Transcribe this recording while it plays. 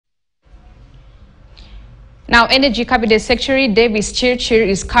Now, Energy Cabinet Secretary Davis Chirchir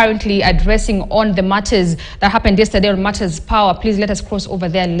is currently addressing on the matters that happened yesterday on Matters Power. Please let us cross over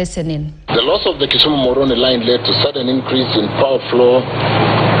there and listen in. The loss of the Kisumu-Moroni line led to sudden increase in power flow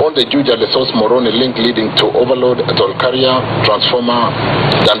on the Juja-Lesos-Moroni link, leading to overload at Olkaria, transformer,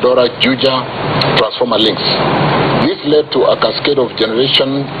 Dandora-Juja transformer links. This led to a cascade of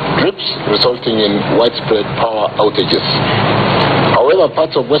generation drips, resulting in widespread power outages. However,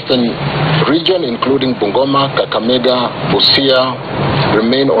 parts of western region, including Bungoma, Kakamega, Busia,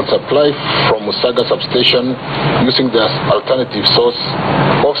 remain on supply from Musaga substation using the alternative source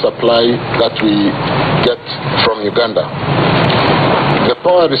of supply that we get from Uganda. The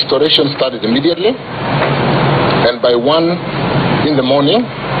power restoration started immediately, and by 1 in the morning,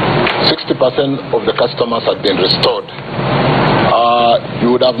 60% of the customers had been restored. You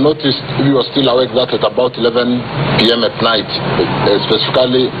would have noticed, if you were still awake, that at about 11 p.m. at night,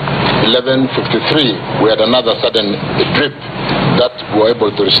 specifically 11:53, we had another sudden drip that we were able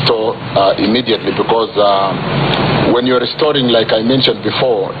to restore immediately, because when you're restoring, like I mentioned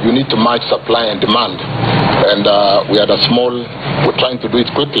before, you need to match supply and demand. And we had we're trying to do it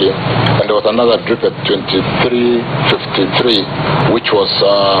quickly, and there was another drip at 23:53, which was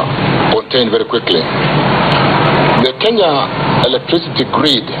contained very quickly. The Kenya electricity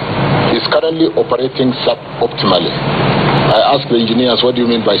grid is currently operating sub-optimally. I asked the engineers, what do you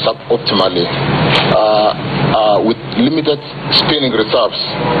mean by sub-optimally? With limited spinning reserves,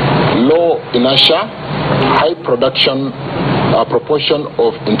 low inertia, high production proportion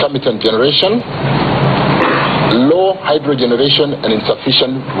of intermittent generation, low hydro generation, and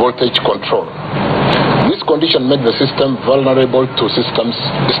insufficient voltage control. This condition made the system vulnerable to systems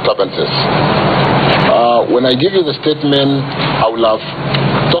disturbances. When I give you the statement, I will have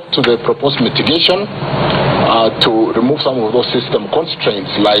talked to the proposed mitigation to remove some of those system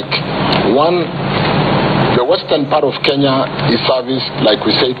constraints. Like, one, the western part of Kenya is serviced, like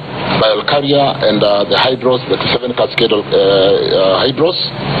we said, by Olkaria and the hydros, the 7 cascade hydros,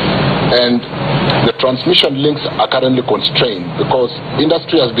 and the transmission links are currently constrained because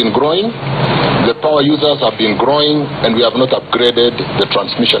industry has been growing, the power users have been growing, and we have not upgraded the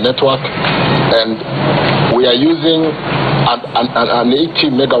transmission network. And we are using an 80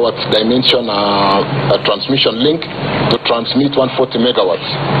 megawatts dimension transmission link to transmit 140 megawatts,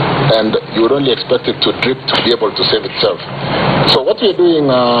 and you would only expect it to drip to be able to save itself. So what we are doing,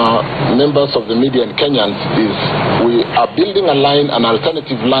 members of the media and Kenyans, is we are building a line, an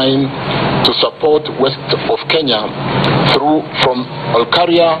alternative line to support west of Kenya from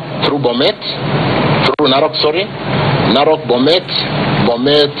Olkaria through Narok, Bomet,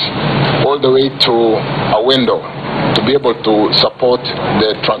 all the way to Awendo, to be able to support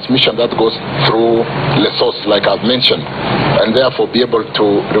the transmission that goes through Lesos, like I've mentioned, and therefore be able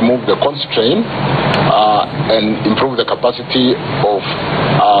to remove the constraint and improve the capacity of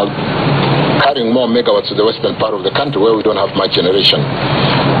carrying more megawatts to the western part of the country where we don't have much generation.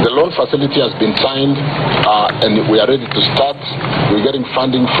 The loan facility has been signed, and we are ready to start. We're getting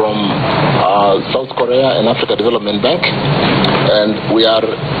funding from South Korea and Africa Development Bank, and we are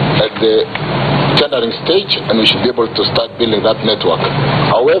at the tendering stage, and we should be able to start building that network.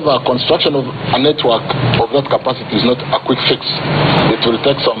 However, construction of a network of that capacity is not a quick fix. It will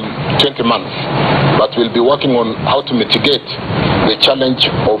take some 20 months, but we'll be working on how to mitigate the challenge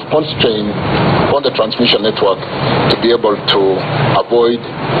of constraint on the transmission network to be able to avoid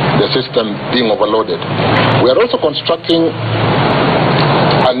the system being overloaded. We are also constructing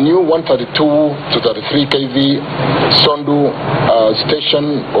a new 132 to 33 kV Sondu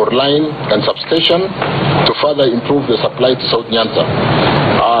station or line and substation to further improve the supply to South Nyanza.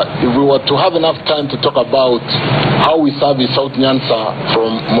 If we were to have enough time to talk about how we service South Nyanza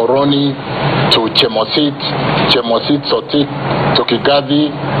from Moroni to Chemosit, Sotik, to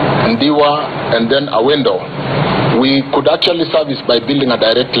Kigathi, Ndiwa, and then Awendo, we could actually service by building a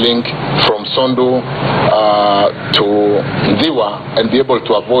direct link from Sondu to Ndiwa and be able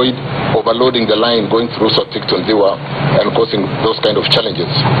to avoid overloading the line going through Sotik to Ndiwa and causing those kind of challenges.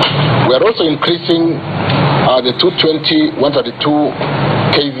 We are also increasing the 220, 132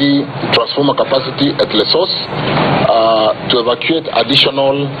 kV transformer capacity at Lesos to evacuate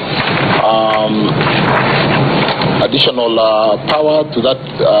additional power to that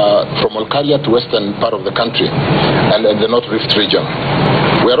from Olkaria to western part of the country and the North Rift region.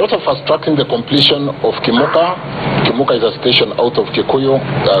 We are also fast-tracking the completion of Kimuka. Kimuka is a station out of Kikuyu,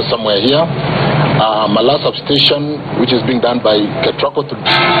 somewhere here, Mala substation, which is being done by Ketraco to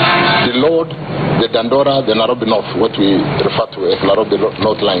deload the Dandora, the Nairobi North, what we refer to as Nairobi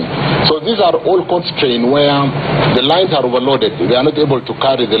North line. So these are all constraints where the lines are overloaded. They are not able to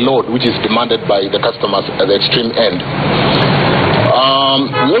carry the load which is demanded by the customers at the extreme end.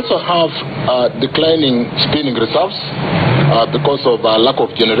 We also have declining spinning reserves because of lack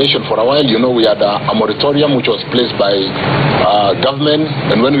of generation for a while. You know, we had a moratorium which was placed by government,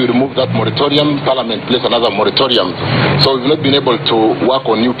 and when we removed that moratorium, Parliament placed another moratorium. So we've not been able to work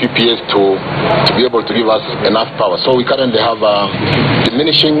on new PPAs to be able to give us enough power. So we currently have a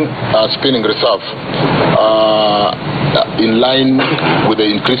diminishing spinning reserve in line with the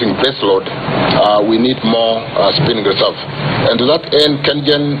increasing base load. We need more spinning reserve. And to that end,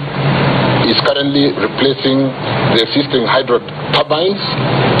 KenGen is currently replacing the existing hydro turbines,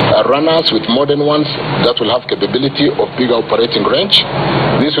 runners with modern ones that will have capability of bigger operating range.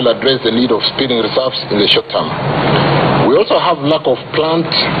 This will address the need of spinning reserves in the short term. We also have lack of plant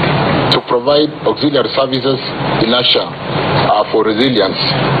to provide auxiliary services inertia for resilience,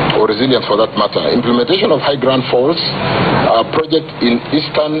 or resilience for that matter. Implementation of high ground faults project in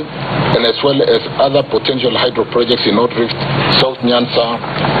eastern and as well as other potential hydro projects in North Rift, South Nyanza,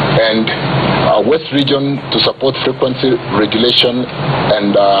 and West region to support frequency regulation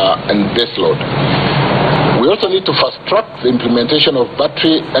and base load. We also need to fast track the implementation of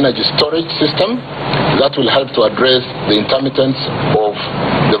battery energy storage system that will help to address the intermittence of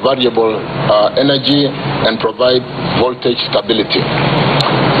the variable energy and provide voltage stability.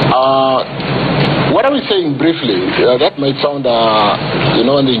 What are we saying briefly? That might sound, you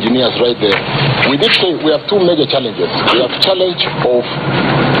know, and the engineers right there. We did say we have two major challenges. We have challenge of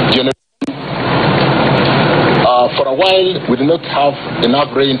generation. For a while, we did not have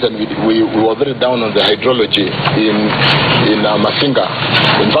enough rains, and we were very down on the hydrology in Masinga.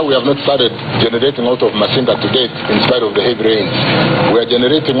 In fact, we have not started generating out of Masinga to date, in spite of the heavy rains. We are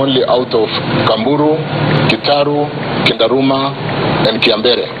generating only out of Kamburu, Kitaru, Kindaruma, and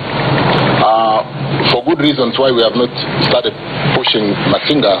Kiambere. For good reasons why we have not started pushing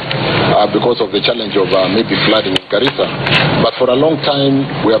Masinga because of the challenge of maybe flooding in Garissa. But for a long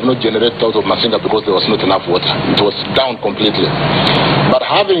time, we have not generated out of Masinga because there was not enough water. It was down completely. But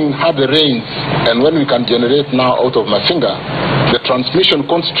having had the rains, and when we can generate now out of Masinga, the transmission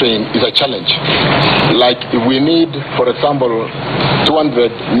constraint is a challenge. Like if we need, for example,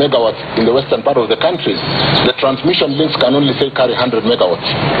 200 megawatts in the western part of the country, the transmission links can only say carry 100 megawatts,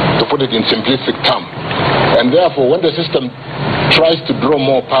 to put it in simplistic term. And therefore, when the system tries to draw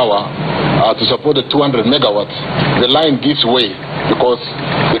more power to support the 200 megawatts, the line gives way because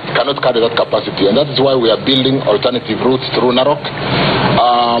it cannot carry that capacity. And that is why we are building alternative routes through Narok.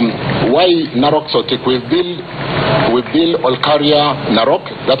 Why Narok Sotik? We build Olkaria Narok.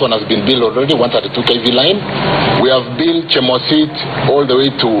 That one has been built already, 132 kV line. We have built Chemosit all the way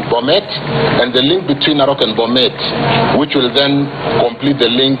to Bomet, and the link between Narok and Bomet, which will then complete the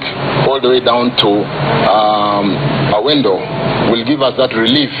link all the way down to Awendo, will give us that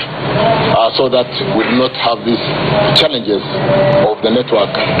relief so that we do not have these challenges of the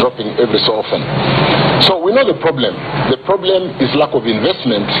network dropping every so often. So we know the problem. The problem is lack of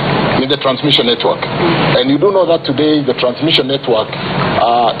investment in the transmission network. And you do know that today the transmission network,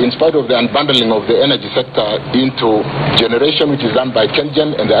 in spite of the unbundling of the energy sector into generation, which is done by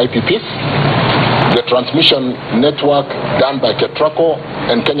KenGen and the IPPs, the transmission network done by Ketraco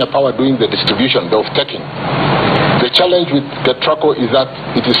and Kenya Power doing the distribution, the off-taking. The challenge with Ketraco is that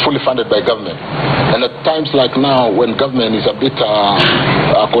it is fully funded by government. And at times like now, when government is a bit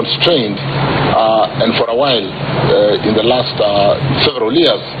constrained, and for a while, in the last several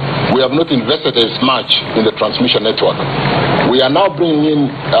years, we have not invested as much in the transmission network. We are now bringing in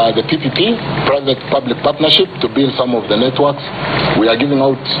the PPP, private-public partnership, to build some of the networks. We are giving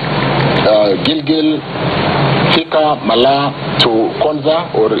out Gilgil, Thika, Mala to Konza,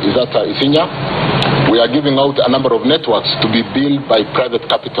 or is that Isinya? We are giving out a number of networks to be built by private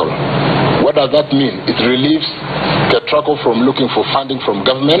capital. What does that mean? It relieves Ketraco from looking for funding from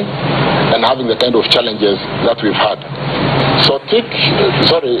government and having the kind of challenges that we've had. So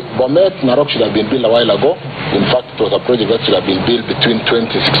Bomet, Narok should have been built a while ago. In fact, it was a project that should have been built between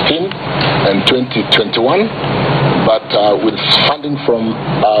 2016 and 2021. But with funding from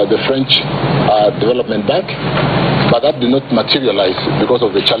the French Development Bank, but that did not materialize because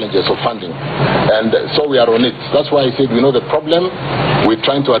of the challenges of funding. And so we are on it. That's why I said we know the problem, we're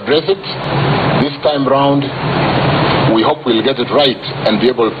trying to address it. This time round, we hope we'll get it right and be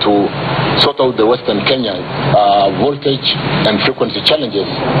able to sort out the Western Kenya voltage and frequency challenges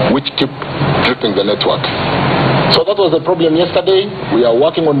which keep dripping the network. So that was the problem yesterday. We are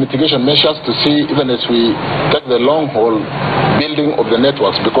working on mitigation measures to see, even as we take the long haul building of the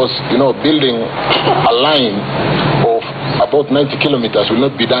networks, because, you know, building a line of about 90 kilometers will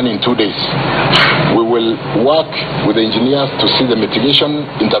not be done in 2 days. We will work with the engineers to see the mitigation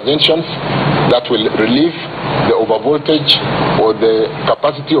interventions that will relieve the overvoltage or the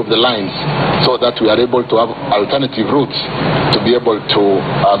capacity of the lines, so that we are able to have alternative routes to be able to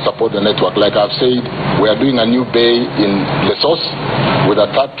support the network. Like I've said, we are doing a new bay in the source with a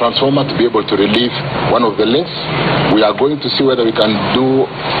third transformer to be able to relieve one of the links. We are going to see whether we can do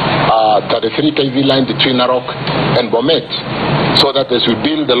a 33 kV line between Narok and Bomet, so that as we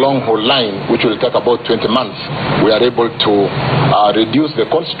build the long haul line, which will take about 20 months, we are able to reduce the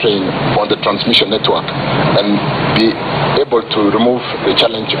constraint on the transmission network and be able to remove the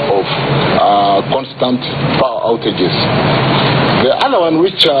challenge of constant power outages. The other one,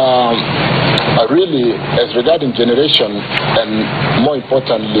 which really is regarding generation and more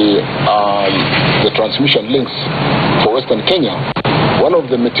importantly the transmission links for Western Kenya, one of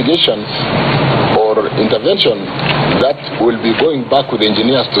the mitigations or intervention that will be going back with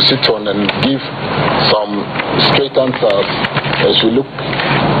engineers to sit on and give some straight answers as we look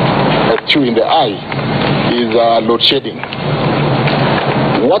at you in the eye is load shedding.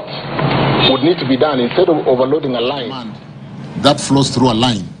 What would need to be done instead of overloading a line that flows through a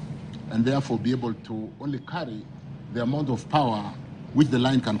line and therefore be able to only carry the amount of power which the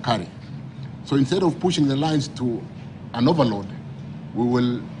line can carry? So instead of pushing the lines to an overload, we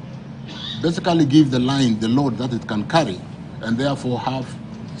will basically give the line the load that it can carry and therefore have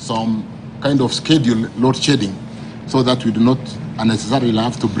some kind of scheduled load shedding, so that we do not unnecessarily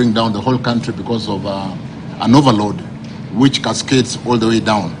have to bring down the whole country because of an overload which cascades all the way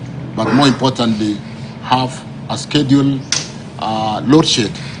down. But more importantly, have a scheduled load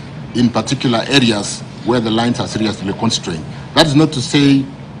shed in particular areas where the lines are seriously constrained. That is not to say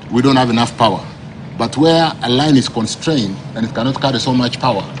we don't have enough power, but where a line is constrained and it cannot carry so much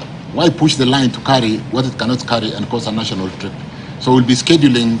power, why push the line to carry what it cannot carry and cause a national trip? So we'll be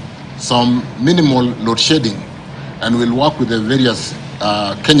scheduling some minimal load shedding, and we'll work with the various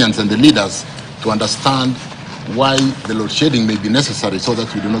Kenyans and the leaders to understand why the load shedding may be necessary, so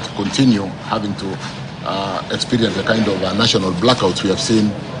that we do not continue having to experience the kind of national blackouts we have seen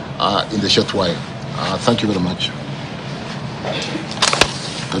in the short while. Thank you very much.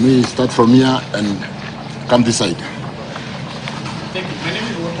 Can we start from here and come this side? Thank you. My name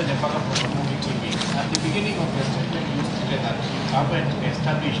is Walter Nyapaka from Movie TV. At the beginning of the statement, you stated that you haven't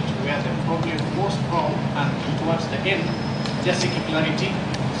established where the problem goes from, and towards the end, just seeking clarity,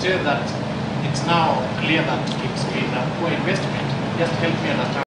 say that it's now clear that it's been a poor investment. Just help me understand.